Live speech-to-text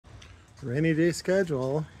Rainy day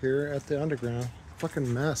schedule here at the underground.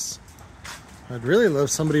 Fucking mess. I'd really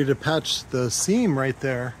love somebody to patch the seam right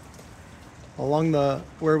there along the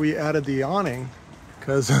where we added the awning,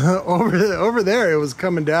 because over there it was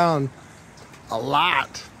coming down a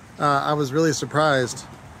lot. I was really surprised,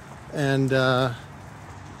 and of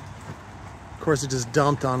course it just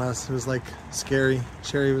dumped on us. It was like scary.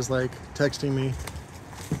 Sherry was like texting me,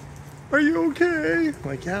 "Are you okay?" I'm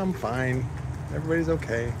like, yeah, I'm fine. Everybody's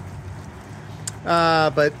okay.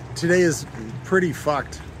 But today is pretty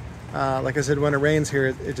fucked. Like I said, when it rains here,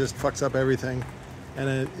 it just fucks up everything, and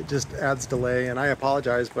it just adds delay. And I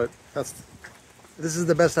apologize, but this is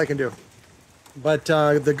the best I can do. But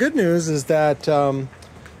the good news is that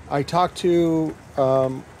I talked to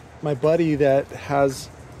my buddy that has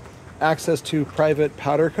access to private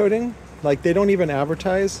powder coating. Like, they don't even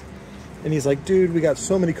advertise, and he's like, dude, we got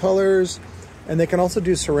so many colors, and they can also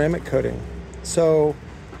do ceramic coating. So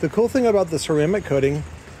the cool thing about the ceramic coating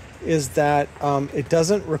is that it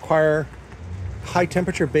doesn't require high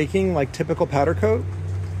temperature baking like typical powder coat.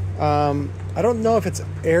 I don't know if it's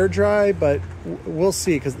air dry, but we'll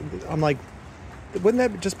see, because I'm like, wouldn't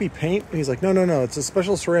that just be paint? And he's like, no, it's a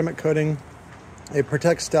special ceramic coating. It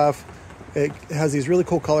protects stuff. It has these really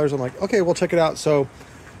cool colors. I'm like, okay, we'll check it out. So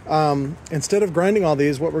instead of grinding all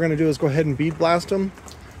these, what we're going to do is go ahead and bead blast them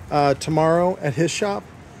tomorrow at his shop.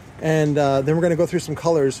 And then we're going to go through some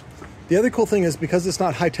colors. The other cool thing is, because it's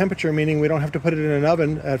not high temperature, meaning we don't have to put it in an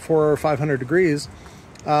oven at 400 or 500 degrees,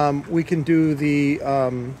 we can do the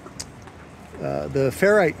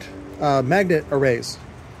ferrite magnet arrays.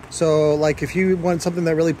 So like if you want something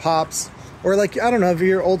that really pops, or like, I don't know, if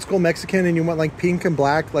you're old school Mexican and you want like pink and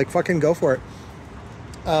black, like fucking go for it.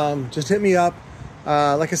 Just hit me up.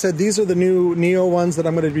 Like I said, these are the new Neo ones that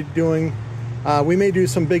I'm going to be doing. We may do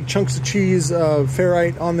some big chunks of cheese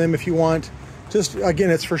ferrite on them if you want. Just, again,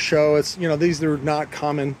 it's for show. It's, you know, these are not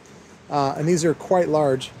common, and these are quite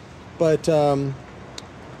large. But the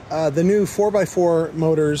new 4x4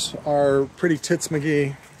 motors are pretty tits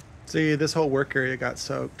McGee. See, this whole work area got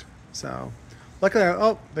soaked. So, luckily,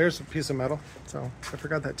 oh, there's a piece of metal. So, I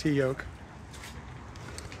forgot that T-yoke.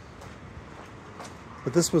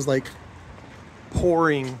 But this was like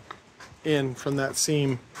pouring in from that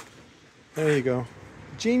seam. There you go.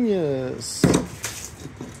 Genius.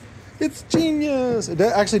 It's genius. It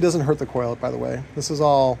actually doesn't hurt the coil, by the way. This is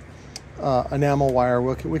all enamel wire.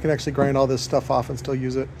 We can actually grind all this stuff off and still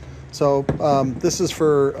use it. So this is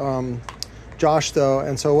for Josh, though.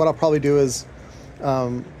 And so what I'll probably do is,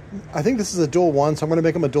 I think this is a dual 1, so I'm going to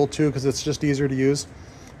make him a dual 2 because it's just easier to use.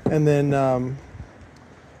 And then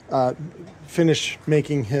finish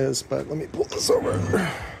making his. But let me pull this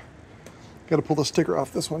over. Got to pull the sticker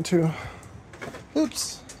off this one, too.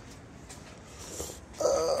 Oops.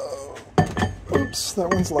 Oops, that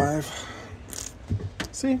one's live.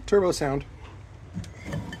 See? Turbo sound.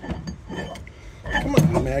 Come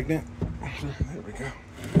on, magnet. There we go.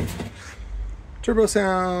 Turbo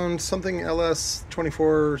sound, something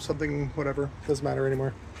LS24, something, whatever. Doesn't matter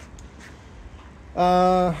anymore.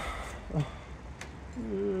 So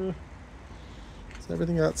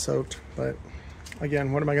everything got soaked, but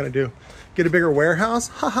again, what am I going to do? Get a bigger warehouse?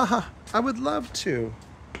 Ha ha ha. I would love to.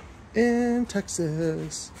 In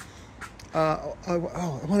Texas. I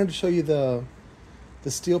wanted to show you the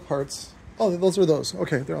steel parts. Oh, those are those.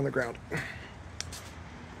 Okay, they're on the ground.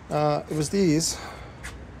 It was these.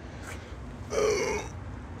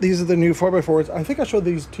 These are the new 4x4s. I think I showed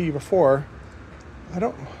these to you before. I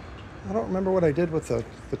don't remember what I did with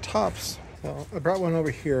the tops. So I brought one over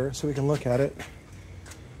here so we can look at it.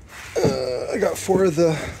 I got 4 of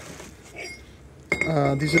the.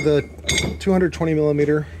 These are the 220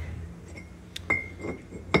 millimeter.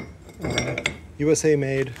 USA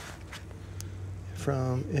made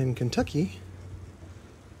in Kentucky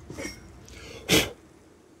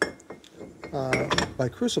by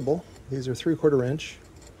Crucible. These are 3/4 inch,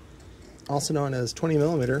 also known as 20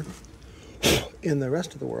 millimeter in the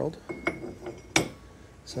rest of the world.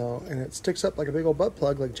 So, and it sticks up like a big old butt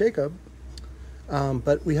plug like Jacob,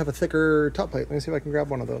 but we have a thicker top plate. Let me see if I can grab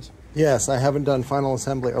one of those. Yes, I haven't done final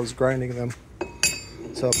assembly. I was grinding them.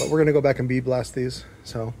 So, but we're gonna go back and bead blast these.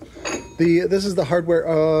 So. This is the hardware.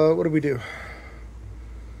 What do we do?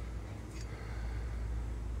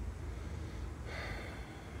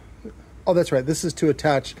 Oh, that's right. This is to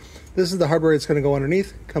attach. This is the hardware. It's going to go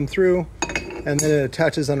underneath, come through, and then it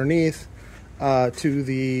attaches underneath to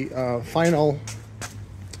the final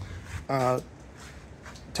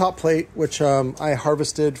top plate, which I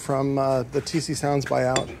harvested from the TC Sounds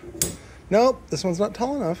buyout. Nope, this one's not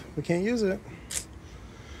tall enough. We can't use it.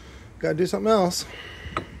 Got to do something else.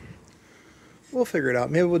 We'll figure it out.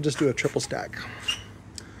 Maybe we'll just do a triple stack.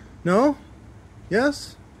 No?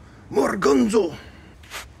 Yes? More GONZO!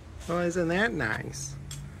 Oh, isn't that nice?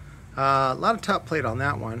 A lot of top plate on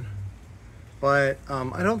that one. But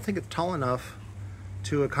I don't think it's tall enough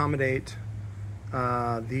to accommodate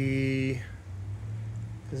they're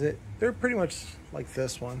pretty much like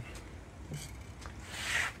this one.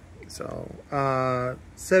 So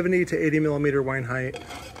 70 to 80 millimeter wine height.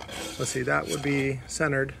 Let's see, that would be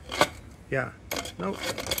centered. Yeah, nope,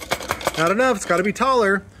 not enough. It's got to be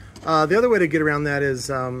taller. The other way to get around that is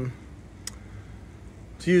to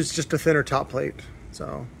use just a thinner top plate.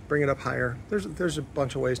 So bring it up higher. There's a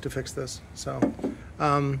bunch of ways to fix this. So,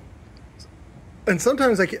 and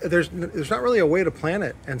sometimes there's not really a way to plan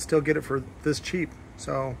it and still get it for this cheap.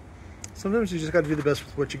 So sometimes you just got to do the best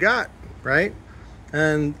with what you got, right?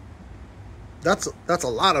 And that's a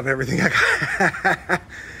lot of everything I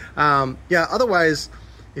got. Yeah. Otherwise,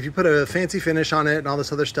 if you put a fancy finish on it and all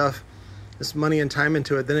this other stuff, this money and time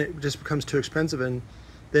into it, then it just becomes too expensive, and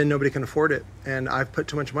then nobody can afford it. And I've put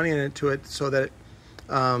too much money into it so that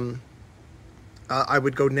I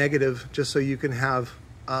would go negative just so you can have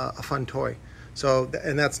a fun toy. So,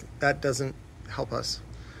 and that doesn't help us.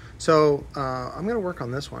 So I'm gonna work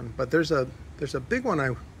on this one, but there's a big one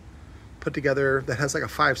I put together that has like a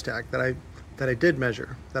 5 stack that I did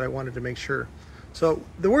measure, that I wanted to make sure. So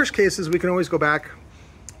the worst case is we can always go back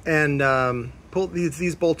and pull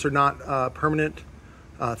these bolts are not permanent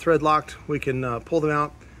thread locked. We can pull them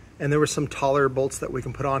out, and there were some taller bolts that we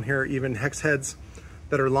can put on here, even hex heads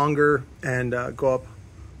that are longer and go up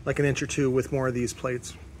like an inch or two with more of these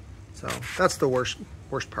plates. So that's the worst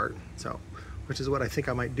part. So, which is what I think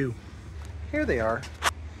I might do. Here they are.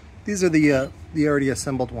 These are the already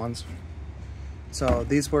assembled ones. So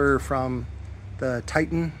these were from the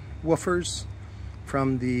Titan woofers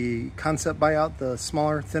from the concept buyout, the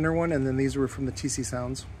smaller, thinner one, and then these were from the TC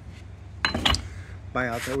Sounds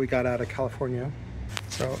buyout that we got out of California.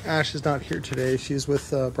 So Ash is not here today. She's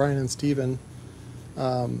with Brian and Steven,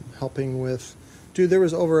 helping with, dude, there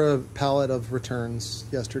was over a pallet of returns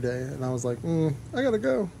yesterday, and I was like, I gotta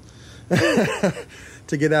go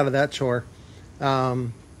to get out of that chore.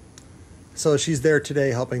 So she's there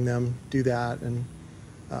today helping them do that, and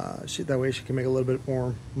that way she can make a little bit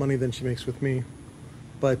more money than she makes with me.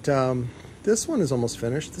 But this one is almost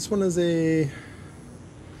finished. This one is a,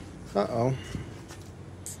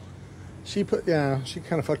 she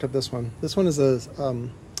kind of fucked up this one. This one is a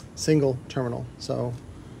single terminal, so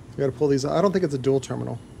we got to pull these. I don't think it's a dual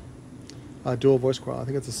terminal, dual voice coil. I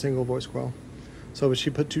think it's a single voice coil. So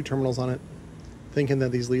she put 2 terminals on it, thinking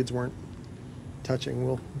that these leads weren't touching.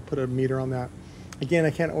 We'll put a meter on that. Again,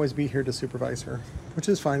 I can't always be here to supervise her, which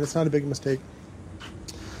is fine. It's not a big mistake.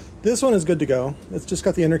 This one is good to go. It's just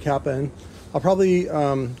got the inner cap in. I'll probably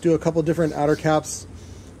do a couple different outer caps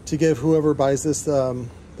to give whoever buys this the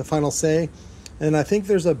final say. And I think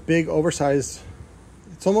there's a big oversized,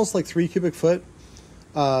 it's almost like 3 cubic foot,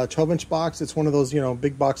 12-inch box. It's one of those,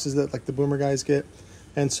 big boxes that like the Boomer guys get.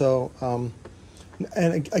 And so,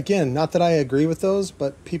 and again, not that I agree with those,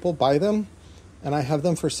 but people buy them and I have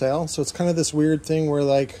them for sale. So it's kind of this weird thing where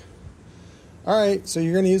like, all right, so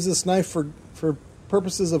you're going to use this knife for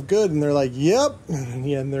purposes of good, and they're like, yep,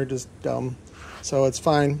 and they're just dumb. So it's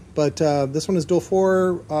fine. But this one is dual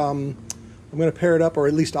 4. I'm going to pair it up, or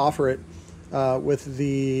at least offer it with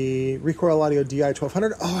the Recoil Audio DI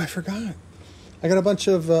 1200. Oh, I forgot. I got a bunch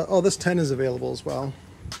of, this 10 is available as well.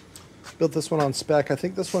 Built this one on spec. I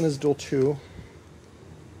think this one is dual 2.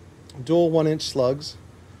 Dual 1-inch slugs.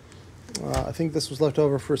 I think this was left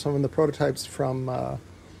over for some of the prototypes from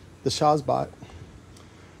the Shazbot.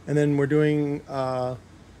 And then we're doing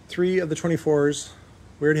 3 of the 24s.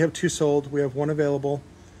 We already have 2 sold. We have 1 available.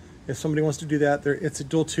 If somebody wants to do that, it's a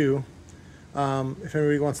dual 2. If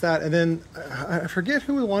anybody wants that. And then I forget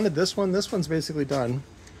who wanted this one. This one's basically done.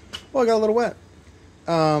 Oh, I got a little wet.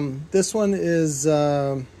 This one is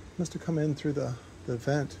must have come in through the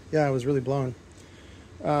vent. Yeah, it was really blown.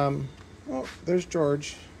 Oh, there's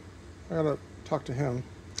George. I gotta talk to him.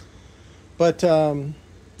 But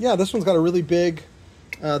yeah, this one's got a really big.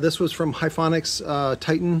 This was from Hyphonics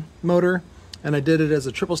Titan motor, and I did it as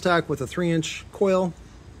a triple stack with a 3-inch coil.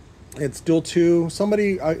 It's dual 2.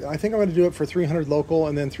 I think I'm going to do it for 300 local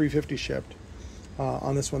and then 350 shipped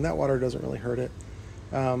on this one. That water doesn't really hurt it.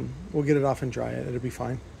 We'll get it off and dry it. It'll be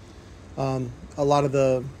fine. A lot of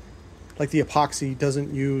the epoxy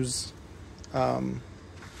doesn't use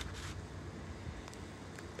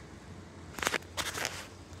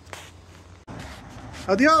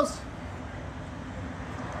Adios.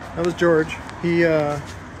 That was George. He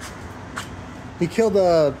killed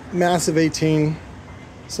a massive 18.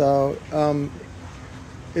 So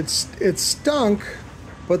it stunk,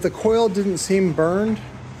 but the coil didn't seem burned.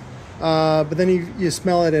 But then you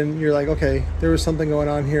smell it and you're like, okay, there was something going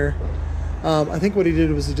on here. I think what he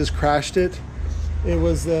did was he just crashed it. It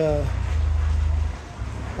was, and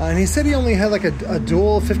he said he only had like a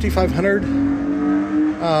dual 5500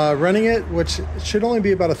 running it, which should only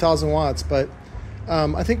be about 1,000 watts. But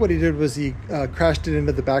I think what he did was he crashed it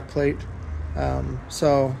into the back plate.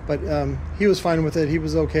 He was fine with it. He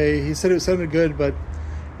was okay. He said it sounded good, but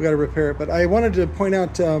we got to repair it. But I wanted to point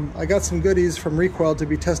out, I got some goodies from Recoil to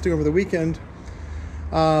be testing over the weekend.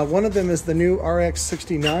 One of them is the new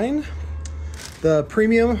RX69, the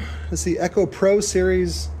premium. It's the Echo Pro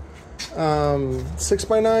Series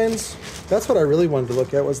 6x9s. That's what I really wanted to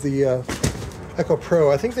look at, was the Echo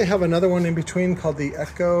Pro. I think they have another one in between called the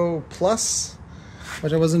Echo Plus,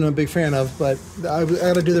 which I wasn't a big fan of, but I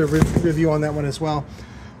got to do the review on that one as well.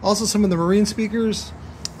 Also, some of the Marine speakers.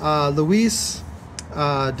 Luis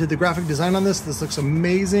did the graphic design on this. This looks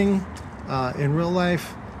amazing in real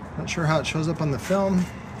life. Not sure how it shows up on the film,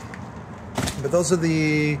 but those are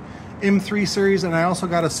the M3 series, and I also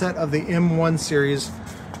got a set of the M1 series,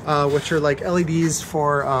 which are like LEDs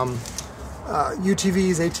for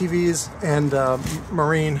UTVs, ATVs, and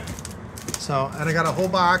Marine. So, and I got a whole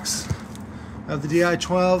box of the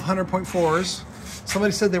DI-12 100.4s.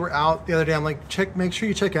 Somebody said they were out the other day. I'm like, make sure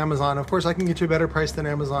you check Amazon. Of course, I can get you a better price than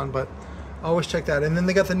Amazon, but always check that. And then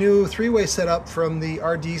they got the new three-way setup from the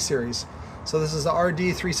RD series. So this is the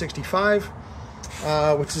RD 365,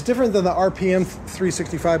 which is different than the RPM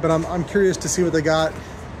 365, but I'm curious to see what they got.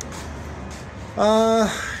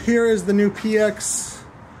 Here is the new PX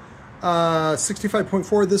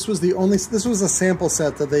 65.4. This was a sample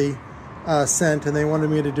set that they sent, and they wanted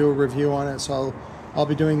me to do a review on it, so I'll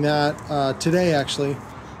be doing that today, actually,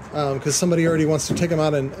 because somebody already wants to take them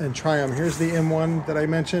out and try them. Here's the M1 that I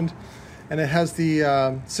mentioned, and it has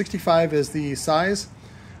the 65 is the size,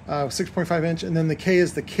 6.5 inch, and then the K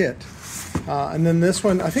is the kit. And then this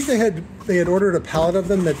one, I think they had ordered a pallet of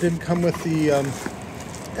them that didn't come with the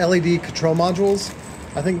LED control modules.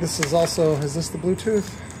 I think this is also, is this the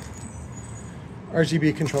Bluetooth?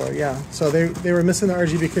 RGB controller, yeah. So they were missing the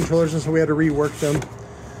RGB controllers, and so we had to rework them,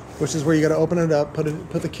 which is where you got to open it up, put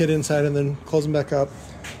the kit inside, and then close them back up.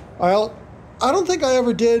 I don't think I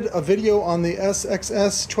ever did a video on the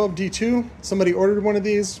SXS 12D2. Somebody ordered one of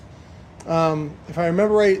these. If I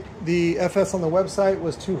remember right, the FS on the website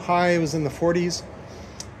was too high. It was in the 40s.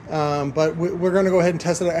 But we're going to go ahead and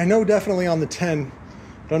test it. I know definitely on the 10,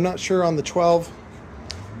 but I'm not sure on the 12.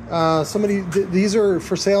 These are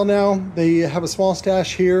for sale now. They have a small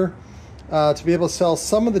stash here to be able to sell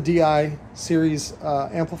some of the DI series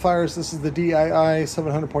amplifiers. This is the DII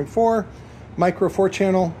 700.4 micro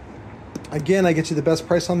 4-channel. Again, I get you the best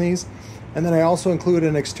price on these, and then I also include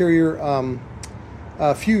an exterior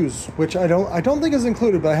fuse, which I don't think is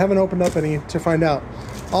included, but I haven't opened up any to find out.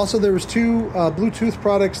 Also, there was two Bluetooth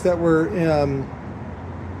products that were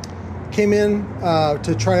came in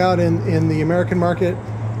to try out in the American market.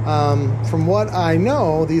 From what I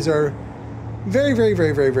know, these are very, very,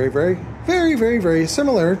 very, very, very, very, very, very, very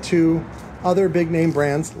similar to other big name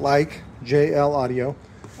brands like JL Audio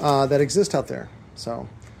that exist out there. So,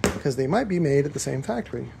 because they might be made at the same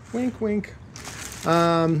factory. Wink, wink.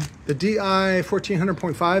 The DI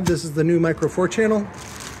 1400.5, this is the new micro 4-channel.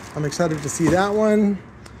 I'm excited to see that one.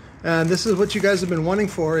 And this is what you guys have been wanting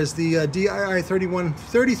for, is the DII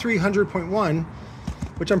 3300.1,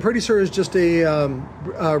 which I'm pretty sure is just a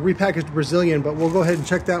repackaged Brazilian, but we'll go ahead and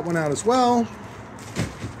check that one out as well.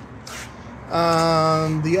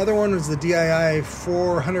 The other one was the DII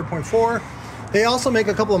 400.4. They also make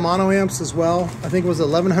a couple of mono amps as well. I think it was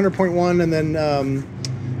 1100.1 and then a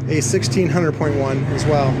 1600.1 as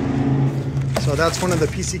well. So that's one of the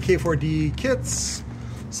PCK4D kits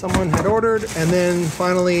someone had ordered. And then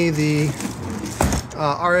finally the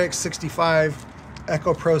RX65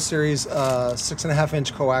 Echo Pro Series 6.5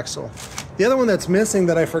 inch coaxial. The other one that's missing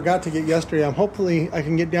that I forgot to get yesterday, hopefully I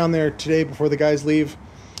can get down there today before the guys leave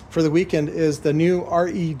for the weekend, is the new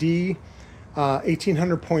RED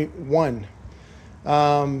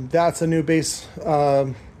 1800.1. That's a new bass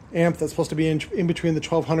amp that's supposed to be in between the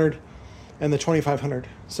 1200 and the 2500.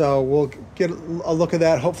 So we'll get a look at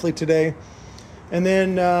that hopefully today. And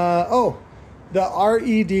then, the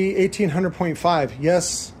RED 1800.5.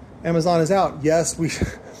 Yes, Amazon is out. Yes,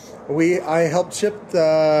 I helped ship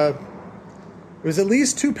it was at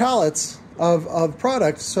least 2 pallets of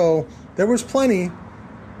product, so there was plenty.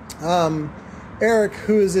 Eric,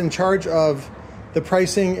 who is in charge of the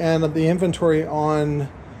pricing and of the inventory on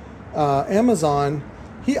Amazon,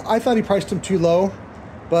 I thought he priced them too low,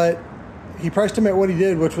 but he priced them at what he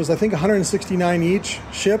did, which was I think $169 each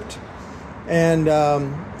shipped, and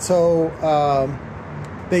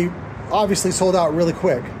they obviously sold out really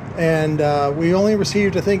quick. And we only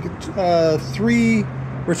received, I think, 3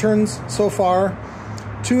 returns so far.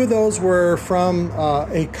 2 of those were from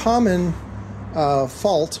a common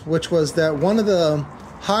fault, which was that one of the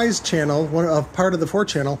highs channel, part of the 4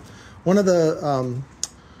 channel, one of the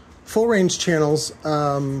full range channels,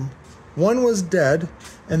 one was dead,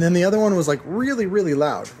 and then the other one was like really, really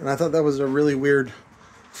loud. And I thought that was a really weird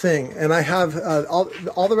thing. And I have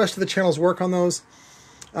all the rest of the channels work on those,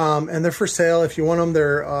 and they're for sale. If you want them,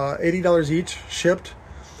 they're $80 each shipped.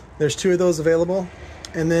 There's 2 of those available.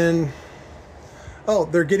 And then, oh,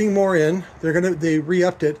 they're getting more in. They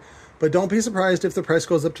re-upped it, but don't be surprised if the price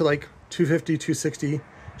goes up to like $250, $260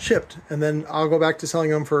 shipped. And then I'll go back to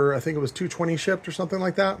selling them for, I think it was $220 shipped or something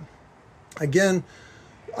like that. Again,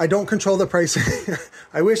 I don't control the pricing.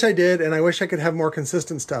 I wish I did, and I wish I could have more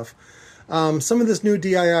consistent stuff. Some of this new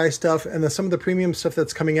DIY stuff and some of the premium stuff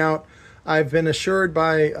that's coming out, I've been assured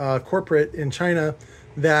by corporate in China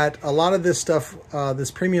that a lot of this stuff,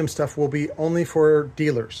 this premium stuff, will be only for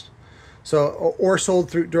dealers, or sold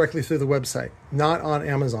directly through the website, not on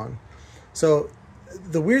Amazon. So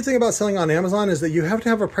the weird thing about selling on Amazon is that you have to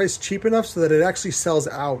have a price cheap enough so that it actually sells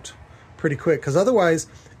out pretty quick, because otherwise,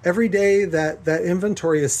 every day that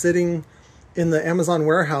inventory is sitting in the Amazon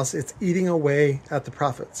warehouse, it's eating away at the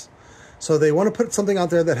profits. So they want to put something out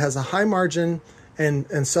there that has a high margin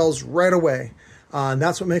and sells right away. And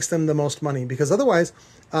that's what makes them the most money, because otherwise,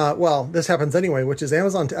 well, this happens anyway, which is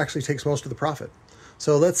Amazon actually takes most of the profit.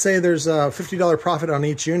 So let's say there's a $50 profit on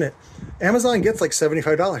each unit. Amazon gets like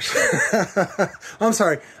 $75. I'm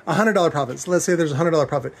sorry, $100 profit. So let's say there's a $100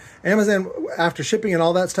 profit. Amazon, after shipping and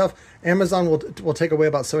all that stuff, Amazon will take away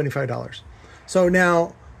about $75. So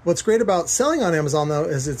now, what's great about selling on Amazon, though,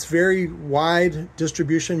 is it's very wide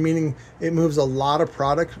distribution, meaning it moves a lot of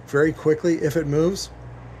product very quickly if it moves.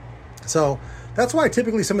 So that's why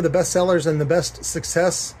typically some of the best sellers and the best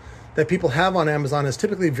success that people have on Amazon is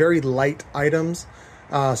typically very light items,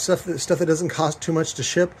 stuff that doesn't cost too much to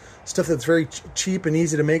ship, stuff that's very cheap and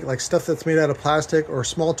easy to make, like stuff that's made out of plastic or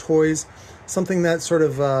small toys, something that sort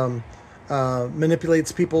of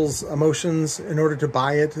manipulates people's emotions in order to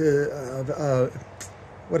buy it.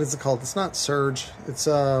 What is it called? It's not surge. It's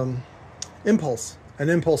impulse, an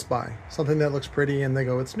impulse buy. Something that looks pretty and they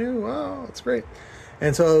go, it's new. Oh, it's great.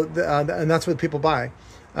 And so, and that's what people buy.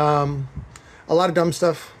 A lot of dumb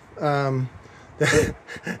stuff.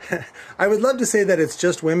 I would love to say that it's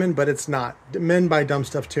just women, but it's not. Men buy dumb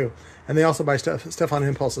stuff too. And they also buy stuff on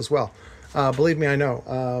impulse as well. Believe me, I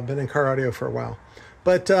know. Been in car audio for a while.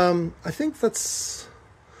 But I think that's...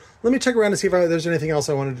 Let me check around to see if there's anything else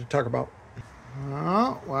I wanted to talk about.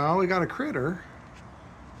 Oh, well, we got a critter.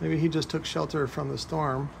 Maybe he just took shelter from the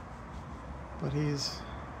storm. But he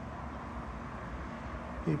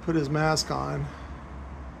put his mask on.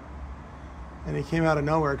 And he came out of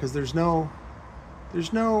nowhere because there's no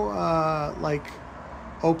like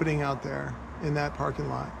opening out there in that parking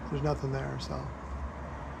lot. There's nothing there, so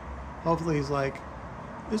hopefully he's like,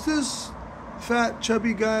 is this fat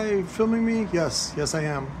chubby guy filming me? Yes, I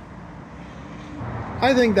am.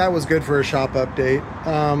 I think that was good for a shop update.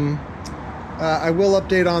 I will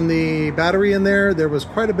update on the battery in there. There was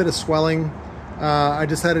quite a bit of swelling. I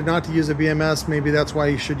decided not to use a BMS. Maybe that's why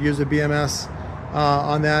you should use a BMS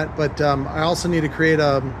on that. But I also need to create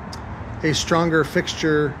a stronger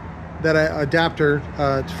fixture, adapter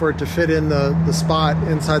for it to fit in the spot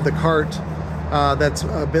inside the cart that's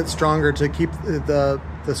a bit stronger to keep the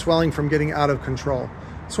swelling from getting out of control.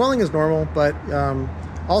 Swelling is normal, but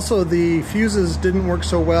also the fuses didn't work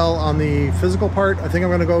so well on the physical part. I think I'm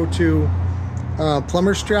going to go to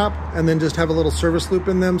plumber strap and then just have a little service loop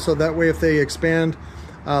in them, so that way if they expand,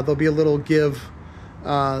 there'll be a little give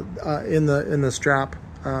in the strap,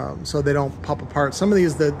 so they don't pop apart. Some of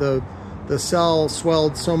these, the cell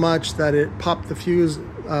swelled so much that it popped the fuse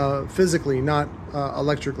physically, not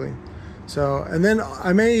electrically. So, and then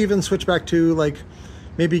I may even switch back to like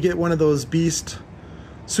maybe get one of those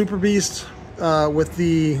Super Beast with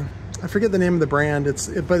the, I forget the name of the brand.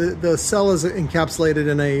 But the cell is encapsulated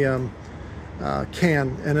in a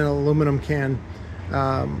can, in an aluminum can.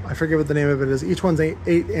 I forget what the name of it is. Each one's 8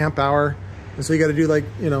 amp hour. And so you got to do like,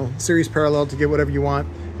 series parallel to get whatever you want.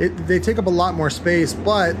 They take up a lot more space,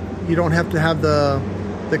 but you don't have to have the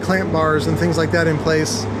clamp bars and things like that in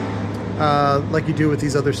place like you do with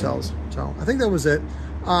these other cells. So I think that was it.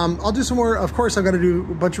 I'll do some more. Of course, I've got to do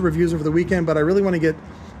a bunch of reviews over the weekend, but I really want to get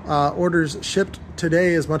orders shipped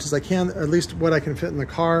today as much as I can, at least what I can fit in the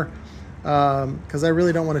car, because I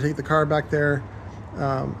really don't want to take the car back there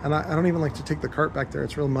And I don't even like to take the cart back there.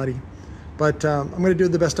 It's real muddy. But I'm going to do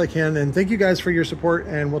the best I can. And thank you guys for your support,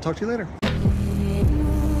 and we'll talk to you later.